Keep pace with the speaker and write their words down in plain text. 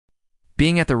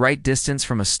Being at the right distance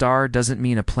from a star doesn't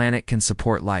mean a planet can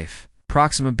support life.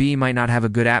 Proxima b might not have a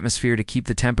good atmosphere to keep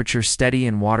the temperature steady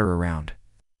and water around.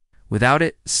 Without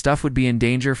it, stuff would be in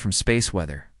danger from space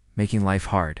weather, making life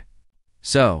hard.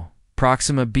 So,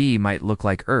 Proxima b might look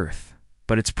like Earth,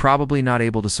 but it's probably not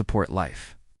able to support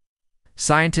life.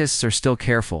 Scientists are still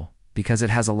careful because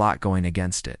it has a lot going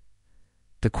against it.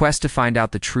 The quest to find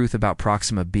out the truth about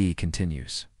Proxima b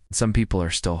continues. Some people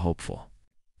are still hopeful.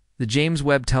 The James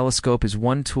Webb Telescope is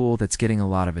one tool that's getting a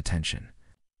lot of attention.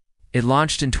 It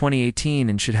launched in 2018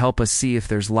 and should help us see if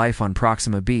there's life on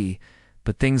Proxima b,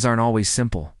 but things aren't always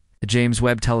simple. The James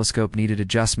Webb Telescope needed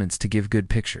adjustments to give good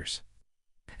pictures.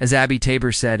 As Abby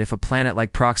Tabor said, if a planet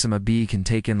like Proxima b can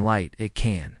take in light, it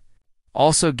can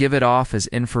also give it off as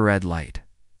infrared light.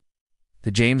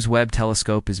 The James Webb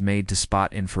Telescope is made to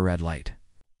spot infrared light.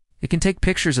 It can take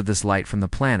pictures of this light from the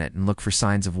planet and look for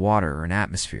signs of water or an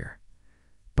atmosphere.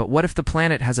 But what if the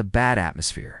planet has a bad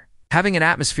atmosphere? Having an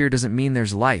atmosphere doesn't mean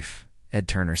there's life, Ed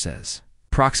Turner says.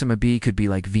 Proxima b could be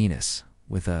like Venus,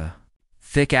 with a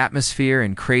thick atmosphere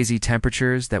and crazy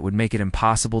temperatures that would make it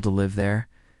impossible to live there.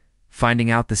 Finding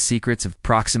out the secrets of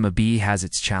Proxima b has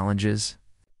its challenges.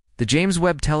 The James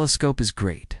Webb Telescope is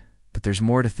great, but there's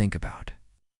more to think about.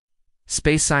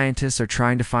 Space scientists are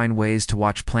trying to find ways to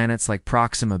watch planets like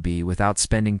Proxima b without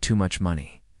spending too much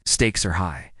money. Stakes are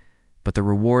high, but the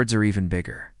rewards are even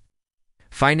bigger.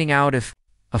 Finding out if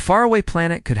a faraway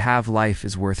planet could have life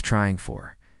is worth trying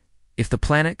for. If the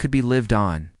planet could be lived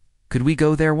on, could we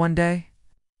go there one day?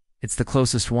 It's the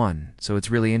closest one, so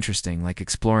it's really interesting, like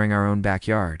exploring our own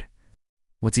backyard.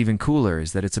 What's even cooler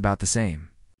is that it's about the same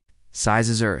size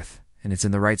as Earth, and it's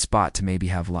in the right spot to maybe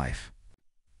have life.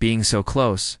 Being so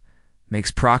close makes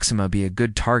Proxima be a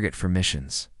good target for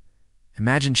missions.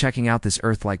 Imagine checking out this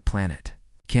Earth-like planet.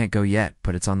 Can't go yet,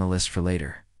 but it's on the list for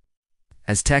later.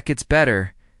 As tech gets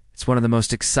better, it's one of the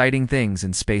most exciting things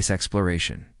in space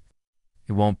exploration.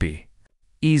 It won't be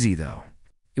easy, though.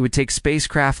 It would take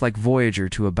spacecraft like Voyager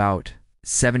to about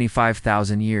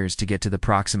 75,000 years to get to the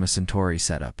Proxima Centauri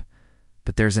setup.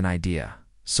 But there's an idea: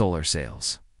 solar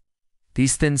sails.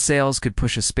 These thin sails could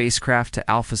push a spacecraft to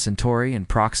Alpha Centauri and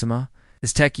Proxima.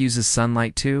 As tech uses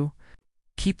sunlight too,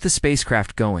 keep the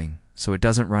spacecraft going so it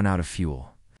doesn't run out of fuel.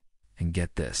 And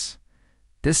get this.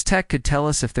 This tech could tell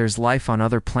us if there's life on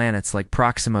other planets like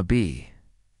Proxima b.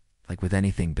 Like with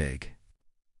anything big,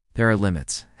 there are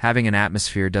limits. Having an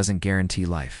atmosphere doesn't guarantee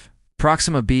life.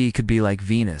 Proxima b could be like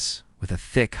Venus, with a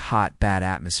thick, hot, bad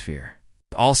atmosphere.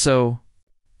 Also,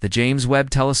 the James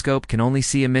Webb Telescope can only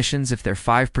see emissions if they're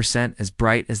 5% as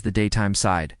bright as the daytime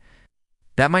side.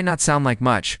 That might not sound like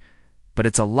much, but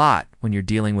it's a lot when you're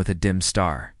dealing with a dim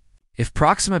star. If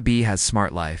Proxima b has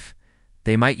smart life,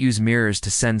 they might use mirrors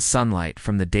to send sunlight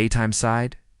from the daytime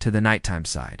side to the nighttime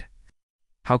side.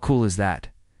 How cool is that?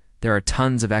 There are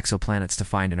tons of exoplanets to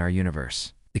find in our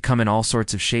universe. They come in all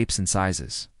sorts of shapes and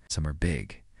sizes. Some are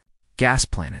big gas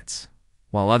planets,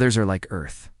 while others are like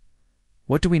Earth.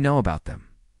 What do we know about them?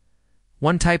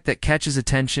 One type that catches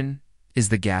attention is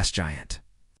the gas giant.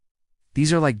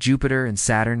 These are like Jupiter and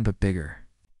Saturn, but bigger.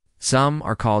 Some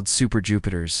are called super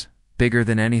Jupiters, bigger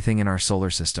than anything in our solar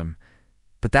system.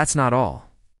 But that's not all.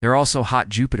 There are also hot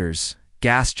Jupiters,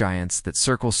 gas giants that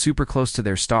circle super close to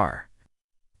their star.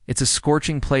 It's a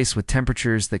scorching place with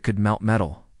temperatures that could melt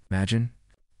metal. Imagine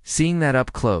seeing that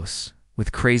up close,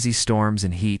 with crazy storms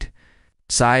and heat.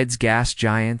 Besides gas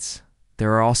giants,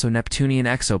 there are also Neptunian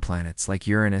exoplanets like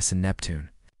Uranus and Neptune.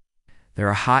 There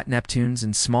are hot Neptunes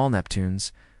and small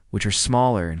Neptunes, which are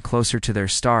smaller and closer to their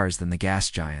stars than the gas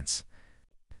giants.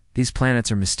 These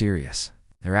planets are mysterious.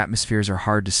 Their atmospheres are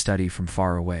hard to study from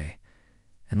far away.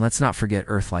 And let's not forget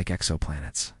Earth-like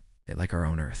exoplanets. They're like our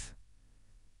own Earth.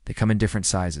 They come in different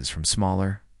sizes, from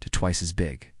smaller to twice as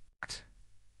big.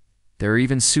 There are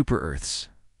even super-Earths,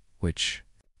 which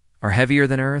are heavier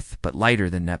than Earth but lighter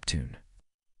than Neptune.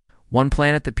 One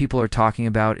planet that people are talking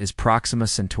about is Proxima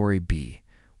Centauri b,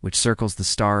 which circles the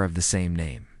star of the same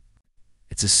name.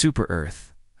 It's a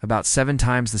super-Earth, about 7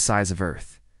 times the size of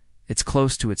Earth. It's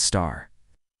close to its star,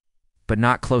 but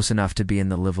not close enough to be in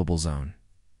the livable zone.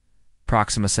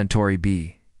 Proxima Centauri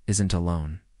b isn't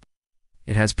alone.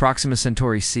 It has Proxima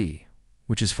Centauri c,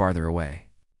 which is farther away.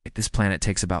 This planet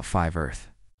takes about 5 Earth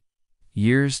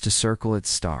years to circle its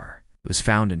star. It was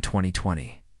found in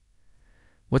 2020.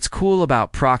 What's cool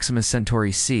about Proxima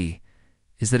Centauri c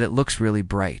is that it looks really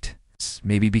bright,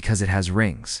 maybe because it has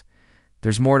rings.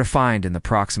 There's more to find in the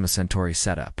Proxima Centauri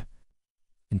setup.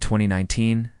 In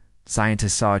 2019,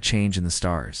 scientists saw a change in the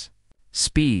star's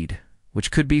speed,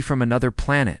 which could be from another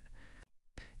planet.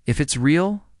 If it's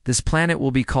real, this planet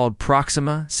will be called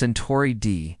Proxima Centauri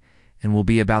d, and will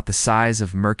be about the size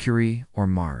of Mercury or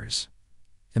Mars.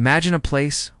 Imagine a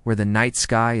place where the night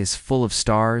sky is full of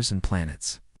stars and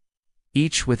planets,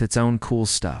 each with its own cool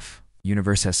stuff. The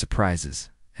universe has surprises,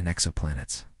 and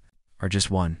exoplanets are just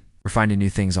one. We're finding new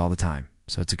things all the time,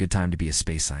 so it's a good time to be a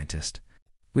space scientist.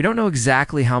 We don't know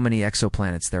exactly how many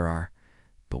exoplanets there are,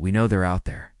 but we know they're out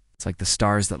there. It's like the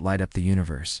stars that light up the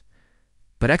universe.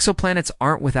 But exoplanets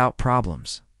aren't without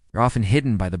problems. They're often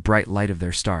hidden by the bright light of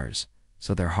their stars,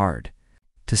 so they're hard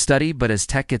to study, but as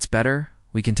tech gets better,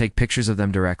 we can take pictures of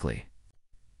them directly.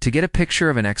 To get a picture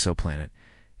of an exoplanet,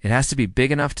 it has to be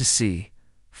big enough to see,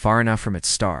 far enough from its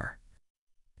star,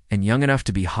 and young enough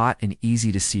to be hot and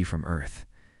easy to see from Earth.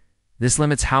 This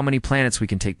limits how many planets we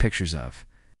can take pictures of,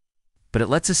 but it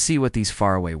lets us see what these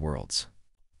faraway worlds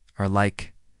are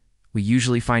like. We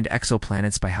usually find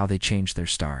exoplanets by how they change their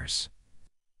stars.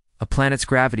 A planet's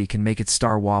gravity can make its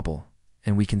star wobble,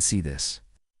 and we can see this.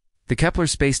 The Kepler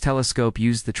Space Telescope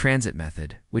used the transit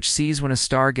method, which sees when a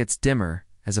star gets dimmer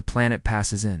as a planet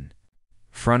passes in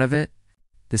front of it.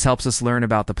 This helps us learn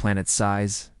about the planet's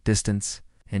size, distance,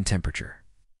 and temperature.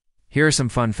 Here are some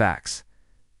fun facts.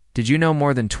 Did you know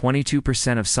more than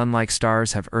 22% of Sun-like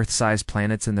stars have Earth-sized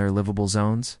planets in their livable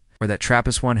zones? Or that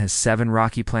TRAPPIST-1 has 7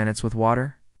 rocky planets with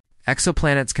water?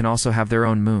 Exoplanets can also have their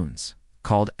own moons,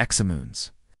 called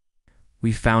exomoons.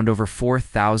 We've found over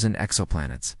 4,000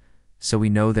 exoplanets, so we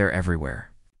know they're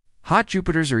everywhere. Hot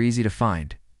Jupiters are easy to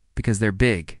find because they're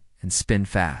big and spin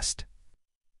fast.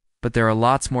 But there are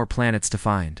lots more planets to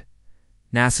find.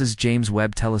 NASA's James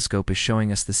Webb Telescope is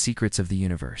showing us the secrets of the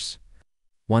universe,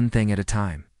 one thing at a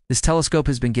time. This telescope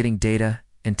has been getting data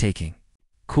and taking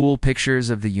cool pictures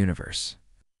of the universe.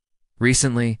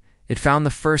 Recently, it found the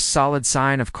first solid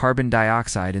sign of carbon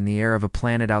dioxide in the air of a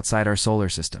planet outside our solar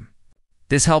system.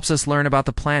 This helps us learn about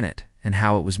the planet and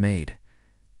how it was made.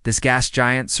 This gas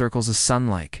giant circles a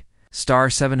sun-like star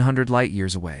 700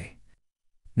 light-years away.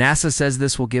 NASA says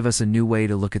this will give us a new way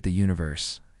to look at the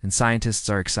universe, and scientists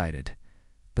are excited.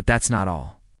 But that's not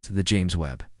all. So the James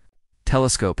Webb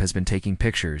Telescope has been taking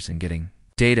pictures and getting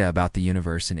data about the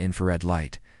universe in infrared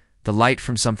light. The light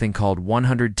from something called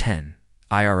 110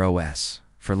 IROS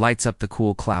lights up the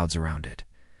cool clouds around it.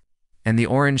 And the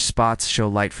orange spots show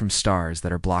light from stars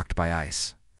that are blocked by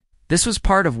ice. This was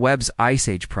part of Webb's Ice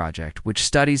Age project, which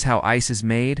studies how ice is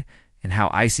made and how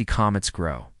icy comets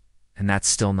grow. And that's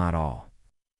still not all.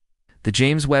 The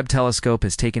James Webb Telescope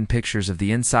has taken pictures of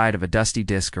the inside of a dusty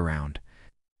disk around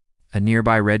a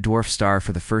nearby red dwarf star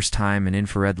for the first time in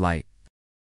infrared light.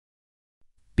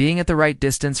 Being at the right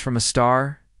distance from a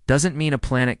star doesn't mean a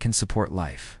planet can support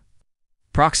life.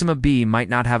 Proxima b might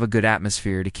not have a good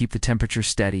atmosphere to keep the temperature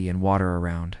steady and water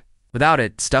around. Without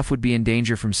it, stuff would be in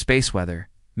danger from space weather,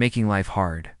 making life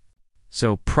hard.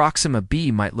 So Proxima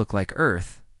b might look like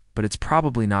Earth, but it's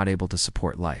probably not able to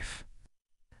support life.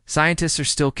 Scientists are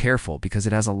still careful because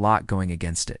it has a lot going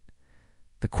against it.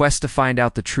 The quest to find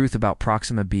out the truth about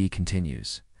Proxima b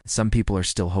continues. Some people are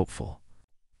still hopeful.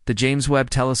 The James Webb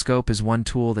Telescope is one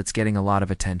tool that's getting a lot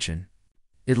of attention.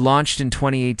 It launched in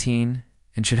 2018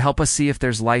 and should help us see if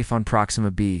there's life on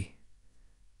Proxima b.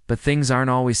 But things aren't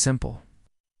always simple.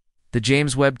 The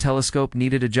James Webb Telescope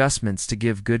needed adjustments to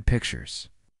give good pictures.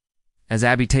 As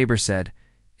Abby Tabor said,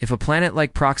 if a planet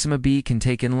like Proxima b can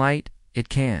take in light, it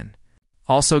can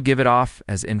also give it off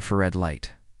as infrared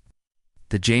light.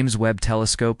 The James Webb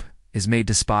Telescope is made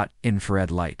to spot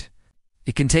infrared light.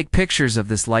 It can take pictures of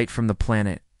this light from the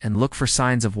planet and look for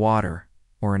signs of water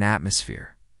or an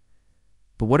atmosphere.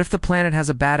 But what if the planet has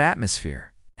a bad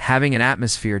atmosphere? Having an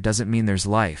atmosphere doesn't mean there's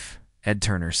life, Ed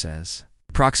Turner says.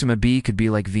 Proxima b could be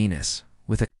like Venus,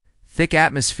 with a thick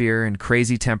atmosphere and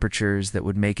crazy temperatures that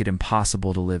would make it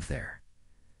impossible to live there.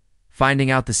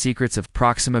 Finding out the secrets of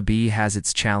Proxima b has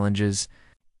its challenges.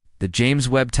 The James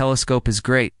Webb Telescope is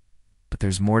great, but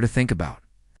there's more to think about.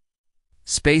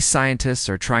 Space scientists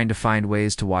are trying to find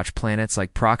ways to watch planets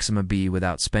like Proxima b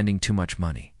without spending too much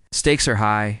money. Stakes are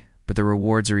high, but the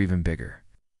rewards are even bigger.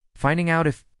 Finding out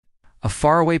if a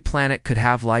faraway planet could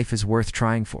have life is worth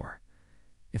trying for.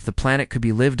 If the planet could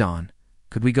be lived on,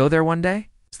 could we go there one day?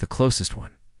 It's the closest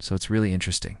one, so it's really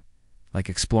interesting, like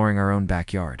exploring our own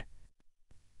backyard.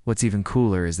 What's even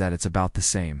cooler is that it's about the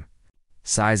same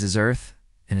size as Earth,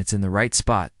 and it's in the right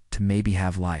spot to maybe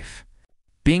have life.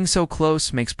 Being so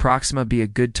close makes Proxima b a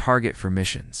good target for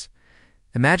missions.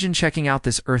 Imagine checking out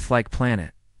this Earth-like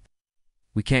planet.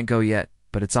 We can't go yet,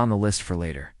 but it's on the list for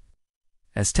later.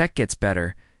 As tech gets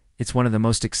better, it's one of the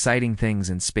most exciting things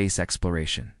in space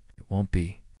exploration. It won't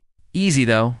be easy,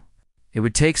 though. It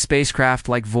would take spacecraft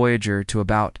like Voyager to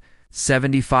about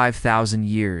 75,000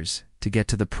 years to get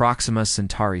to the Proxima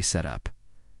Centauri setup.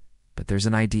 But there's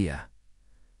an idea.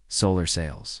 solar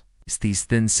sails. These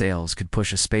thin sails could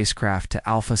push a spacecraft to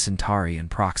Alpha Centauri and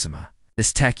Proxima.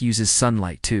 This tech uses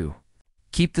sunlight too.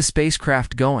 Keep the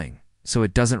spacecraft going so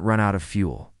it doesn't run out of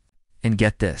fuel. And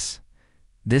get this.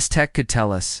 This tech could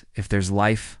tell us if there's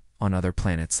life on other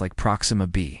planets like Proxima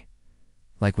b.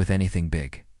 Like with anything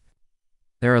big,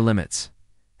 there are limits.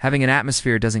 Having an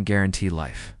atmosphere doesn't guarantee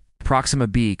life. Proxima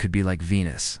b could be like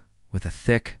Venus, with a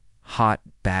thick, hot,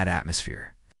 bad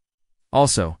atmosphere.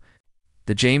 Also,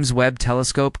 the James Webb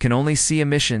telescope can only see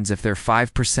emissions if they're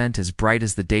 5% as bright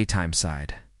as the daytime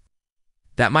side.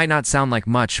 That might not sound like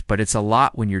much, but it's a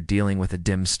lot when you're dealing with a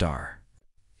dim star.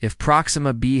 If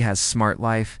Proxima b has smart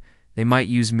life, they might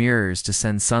use mirrors to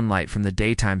send sunlight from the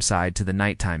daytime side to the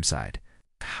nighttime side.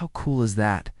 How cool is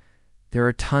that? There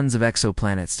are tons of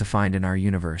exoplanets to find in our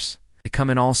universe. They come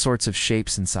in all sorts of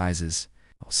shapes and sizes.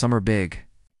 Some are big,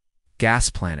 gas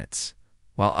planets,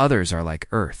 while others are like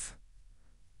Earth.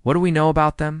 What do we know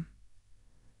about them?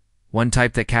 One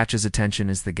type that catches attention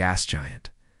is the gas giant.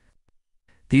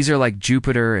 These are like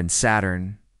Jupiter and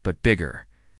Saturn, but bigger.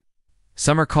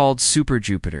 Some are called super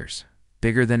Jupiters,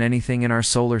 bigger than anything in our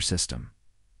solar system.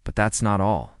 But that's not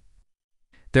all.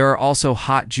 There are also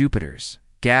hot Jupiters,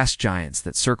 gas giants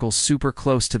that circle super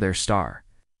close to their star.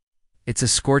 It's a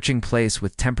scorching place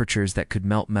with temperatures that could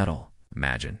melt metal.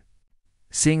 Imagine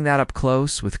seeing that up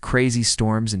close with crazy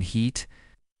storms and heat.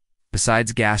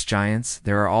 Besides gas giants,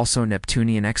 there are also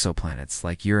Neptunian exoplanets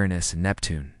like Uranus and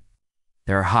Neptune.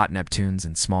 There are hot Neptunes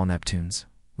and small Neptunes,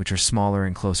 which are smaller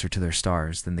and closer to their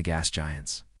stars than the gas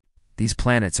giants. These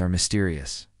planets are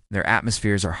mysterious. Their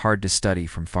atmospheres are hard to study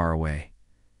from far away.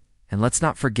 And let's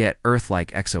not forget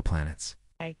Earth-like exoplanets.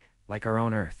 Like our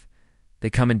own Earth. They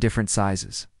come in different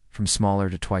sizes, from smaller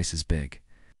to twice as big.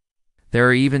 There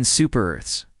are even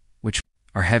super-Earths, which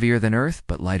are heavier than Earth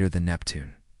but lighter than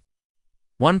Neptune.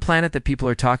 One planet that people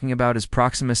are talking about is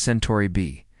Proxima Centauri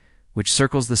b, which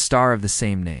circles the star of the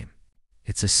same name.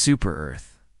 It's a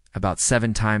super-Earth, about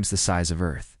 7 times the size of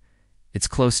Earth. It's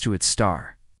close to its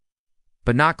star,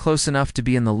 but not close enough to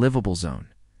be in the livable zone.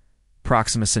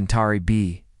 Proxima Centauri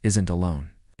b isn't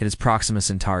alone. It is Proxima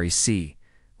Centauri c,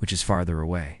 which is farther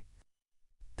away.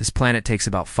 This planet takes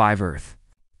about 5 Earth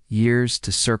years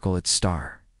to circle its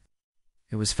star.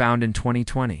 It was found in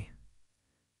 2020.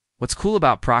 What's cool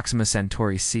about Proxima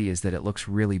Centauri c is that it looks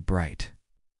really bright.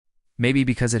 Maybe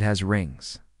because it has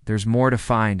rings. There's more to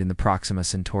find in the Proxima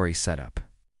Centauri setup.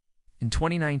 In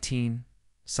 2019,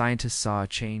 scientists saw a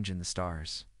change in the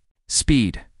star's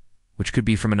speed, which could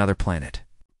be from another planet.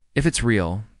 If it's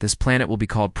real, this planet will be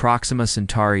called Proxima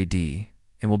Centauri d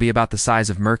and will be about the size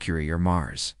of Mercury or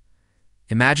Mars.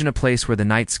 Imagine a place where the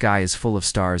night sky is full of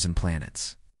stars and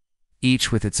planets,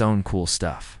 each with its own cool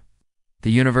stuff.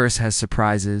 The universe has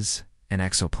surprises, and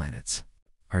exoplanets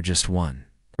are just one.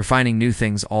 We're finding new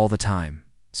things all the time,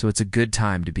 so it's a good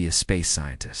time to be a space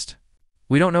scientist.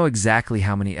 We don't know exactly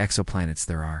how many exoplanets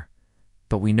there are,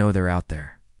 but we know they're out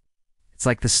there. It's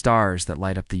like the stars that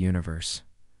light up the universe.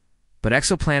 But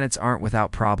exoplanets aren't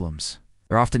without problems.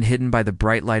 They're often hidden by the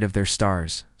bright light of their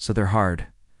stars, so they're hard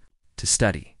to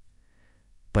study.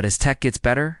 But as tech gets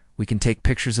better, we can take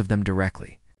pictures of them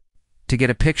directly. To get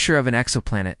a picture of an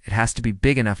exoplanet, it has to be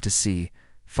big enough to see,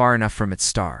 far enough from its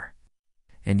star,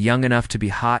 and young enough to be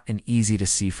hot and easy to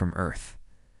see from Earth.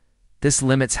 This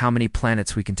limits how many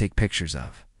planets we can take pictures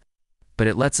of. But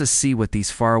it lets us see what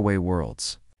these faraway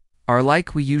worlds are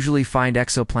like. We usually find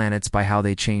exoplanets by how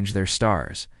they change their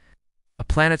stars. A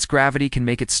planet's gravity can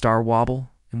make its star wobble,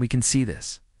 and we can see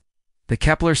this. The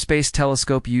Kepler Space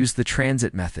Telescope used the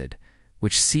transit method,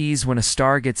 which sees when a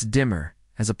star gets dimmer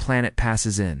as a planet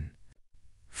passes in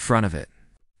front of it.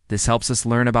 This helps us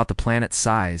learn about the planet's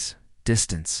size,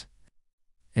 distance,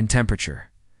 and temperature.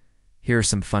 Here are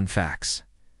some fun facts.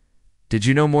 Did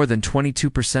you know more than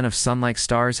 22% of Sun-like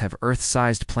stars have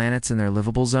Earth-sized planets in their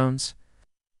livable zones?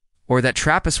 Or that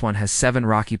TRAPPIST-1 has 7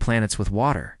 rocky planets with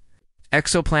water?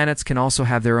 Exoplanets can also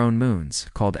have their own moons,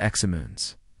 called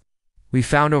exomoons. We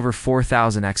found over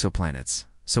 4,000 exoplanets,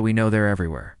 so we know they're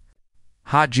everywhere.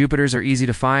 Hot Jupiters are easy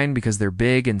to find because they're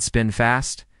big and spin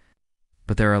fast,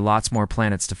 but there are lots more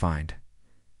planets to find.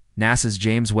 NASA's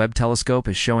James Webb telescope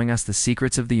is showing us the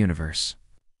secrets of the universe.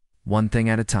 One thing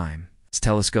at a time. This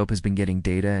telescope has been getting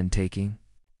data and taking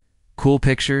cool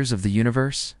pictures of the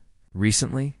universe.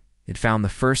 Recently, it found the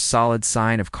first solid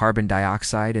sign of carbon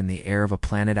dioxide in the air of a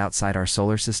planet outside our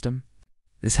solar system.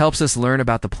 This helps us learn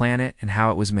about the planet and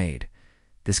how it was made.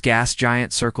 This gas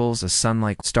giant circles a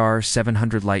sun-like star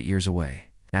 700 light-years away.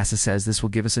 NASA says this will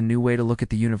give us a new way to look at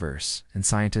the universe, and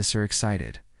scientists are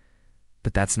excited.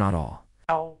 But that's not all.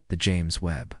 The James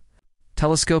Webb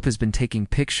telescope has been taking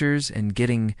pictures and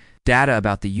getting data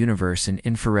about the universe in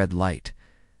infrared light.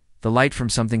 The light from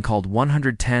something called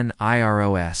 110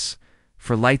 IROS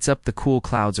lights up the cool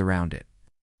clouds around it.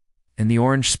 And the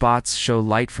orange spots show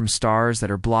light from stars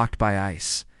that are blocked by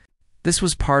ice. This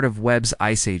was part of Webb's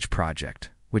Ice Age project,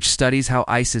 which studies how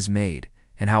ice is made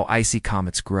and how icy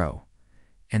comets grow.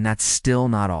 And that's still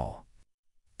not all.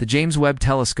 The James Webb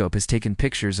Telescope has taken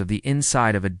pictures of the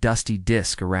inside of a dusty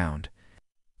disk around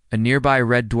a nearby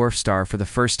red dwarf star for the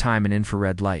first time in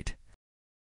infrared light.